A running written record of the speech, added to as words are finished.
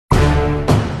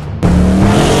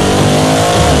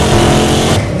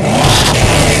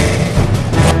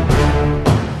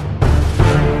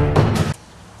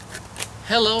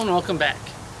and welcome back.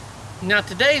 Now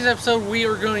today's episode we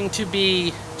are going to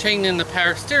be changing the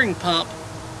power steering pump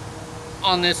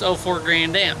on this 04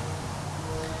 Grand Am.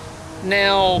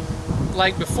 Now,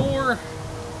 like before,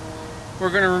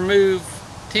 we're going to remove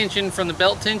tension from the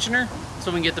belt tensioner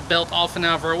so we can get the belt off and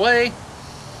out of our way.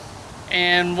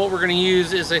 And what we're going to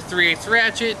use is a 3/8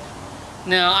 ratchet.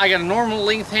 Now I got a normal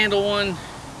length handle one.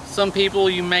 Some people,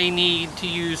 you may need to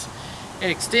use an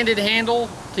extended handle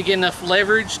to get enough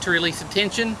leverage to release the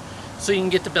tension so you can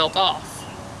get the belt off.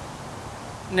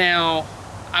 Now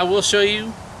I will show you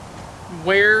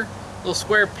where the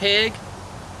square peg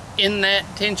in that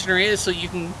tensioner is so you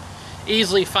can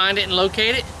easily find it and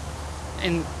locate it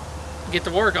and get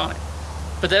to work on it.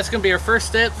 But that's going to be our first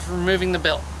step for removing the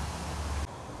belt.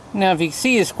 Now if you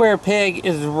see, the square peg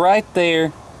is right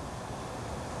there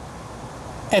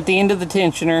at the end of the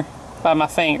tensioner by my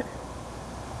finger,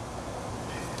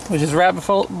 which is right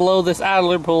below this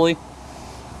idler pulley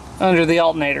under the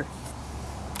alternator.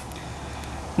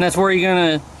 And that's where you're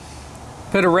going to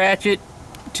put a ratchet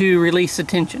to release the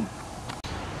tension.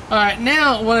 Alright,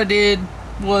 now what I did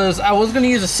was I was going to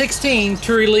use a 16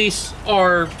 to release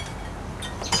our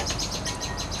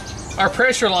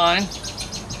pressure line,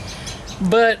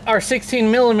 but our 16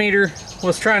 millimeter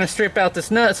was trying to strip out this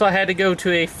nut, so I had to go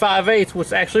to a 5/8,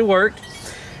 which actually worked.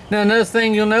 Now another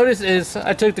thing you'll notice is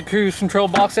I took the cruise control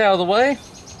box out of the way,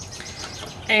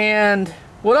 and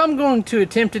what I'm going to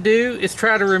attempt to do is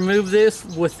try to remove this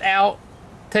without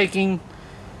taking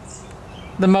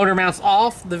the motor mounts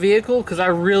off the vehicle, because I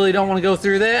really don't want to go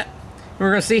through that. We're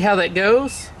going to see how that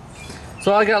goes.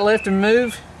 So all I got left to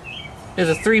remove is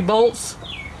the 3 bolts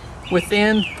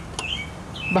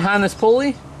behind this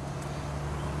pulley,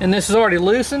 and this is already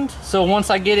loosened, so once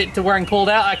I get it to where I can pull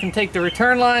it out, I can take the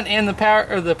return line and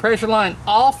the pressure line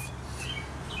off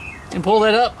and pull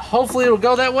that up. Hopefully it'll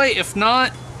go that way. If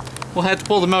not, we'll have to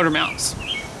pull the motor mounts.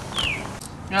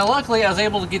 Now luckily I was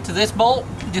able to get to this bolt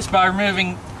just by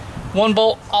removing one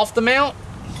bolt off the mount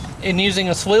and using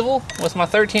a swivel with my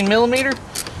 13 millimeter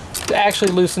to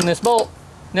actually loosen this bolt.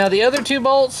 Now the other 2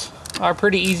 bolts are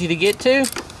pretty easy to get to,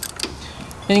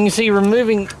 and you can see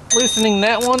loosening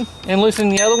that one and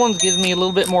loosening the other ones gives me a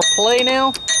little bit more play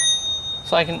now,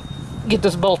 so I can get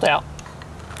this bolt out.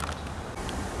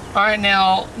 Alright,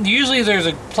 now usually there's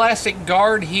a plastic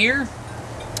guard here,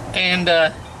 and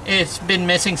it's been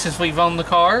missing since we've owned the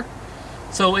car,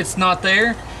 so it's not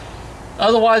there.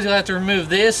 Otherwise you'll have to remove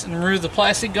this and remove the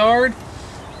plastic guard.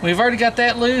 We've already got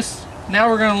that loose. Now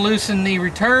we're going to loosen the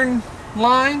return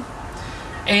line,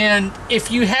 and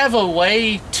if you have a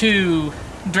way to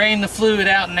drain the fluid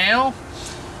out now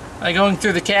by going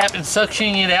through the cap and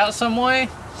suctioning it out some way,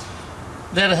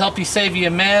 that'll help you, save you a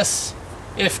mess.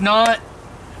 If not,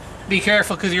 be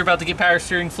careful, because you're about to get power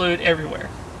steering fluid everywhere.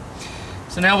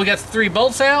 So now we got the 3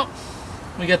 bolts out,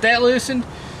 we got that loosened,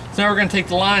 so now we're going to take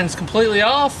the lines completely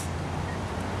off,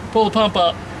 pull the pump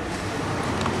up.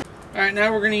 Alright,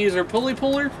 now we're going to use our pulley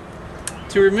puller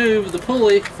to remove the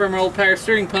pulley from our old power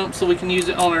steering pump so we can use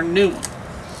it on our new one.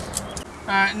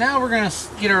 Alright, now we're going to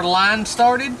get our line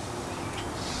started,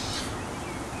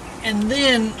 and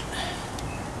then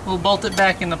we'll bolt it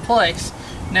back into place.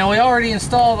 Now we already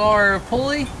installed our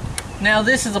pulley. Now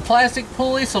this is a plastic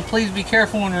pulley, so please be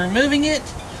careful when removing it.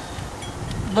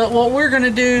 But what we're going to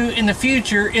do in the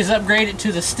future is upgrade it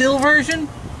to the steel version.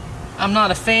 I'm not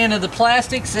a fan of the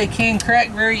plastics, they can crack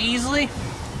very easily.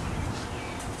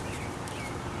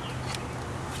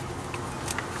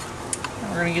 Now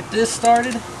we're going to get this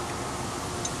started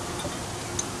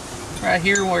right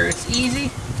here where it's easy.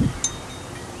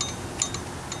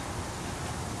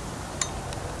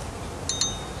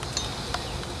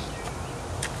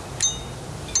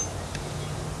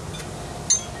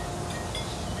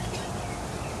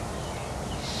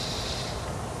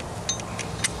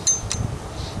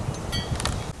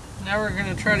 Now we're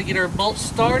going to try to get our bolts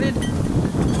started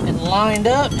and lined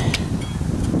up.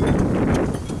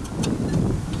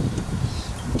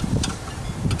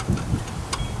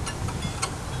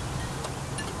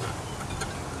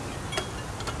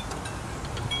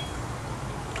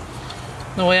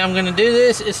 The way I'm going to do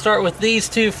this is start with these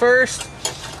 2 first,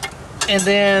 and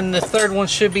then the 3rd one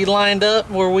should be lined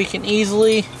up where we can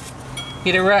easily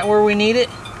get it right where we need it,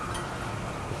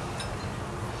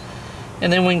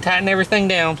 and then we can tighten everything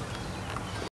down.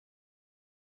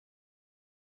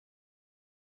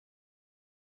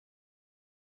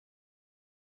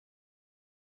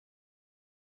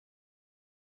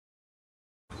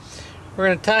 We're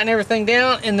going to tighten everything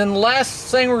down, and then the last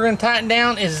thing we're going to tighten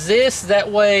down is this. That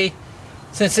way,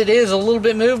 since it is a little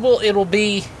bit movable, it will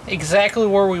be exactly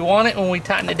where we want it when we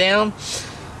tighten it down.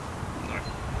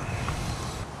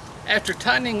 After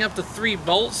tightening up the 3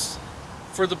 bolts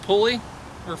for the pulley,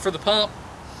 or for the pump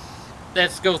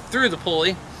that's go through the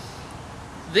pulley,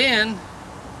 then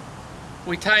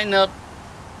we tighten up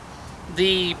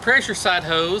the pressure side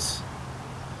hose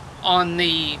on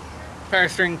the power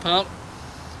steering pump,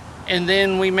 and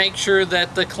then we make sure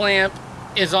that the clamp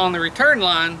is on the return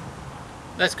line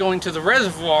that's going to the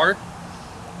reservoir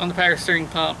on the power steering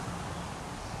pump.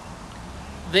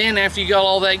 Then after you got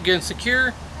all that good and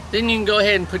secure, then you can go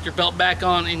ahead and put your belt back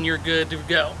on and you're good to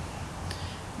go.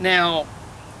 Now,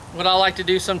 what I like to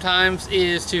do sometimes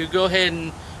is to go ahead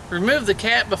and remove the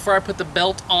cap before I put the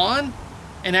belt on,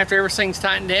 and after everything's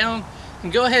tightened down,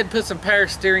 and go ahead and put some power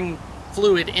steering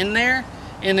fluid in there,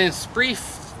 and then free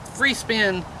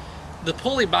spin the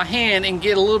pulley by hand and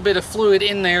get a little bit of fluid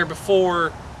in there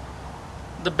before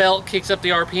the belt kicks up the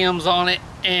RPMs on it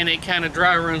and it kind of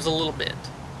dry runs a little bit.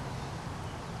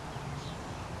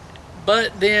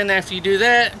 But then after you do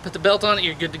that, put the belt on it,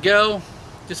 you're good to go.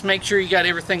 Just make sure you got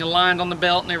everything aligned on the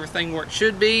belt and everything where it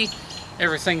should be.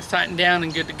 Everything's tightened down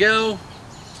and good to go.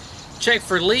 Check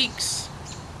for leaks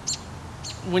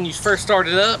when you first start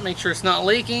it up. Make sure it's not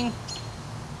leaking.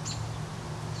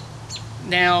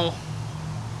 Now,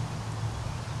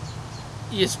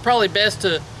 it's probably best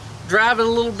to drive it a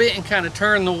little bit and kind of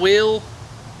turn the wheel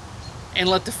and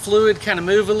let the fluid kind of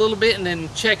move a little bit, and then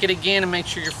check it again and make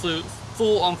sure you're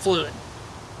full on fluid.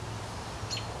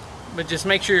 But just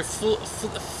make sure you're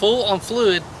full on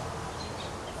fluid.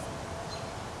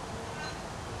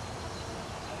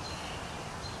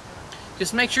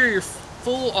 Just make sure you're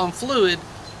full on fluid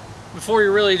before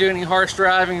you really do any harsh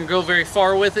driving or go very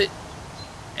far with it,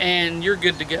 and you're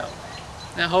good to go.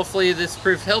 Now hopefully this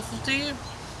proved helpful to you,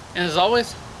 and as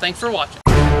always, thanks for watching.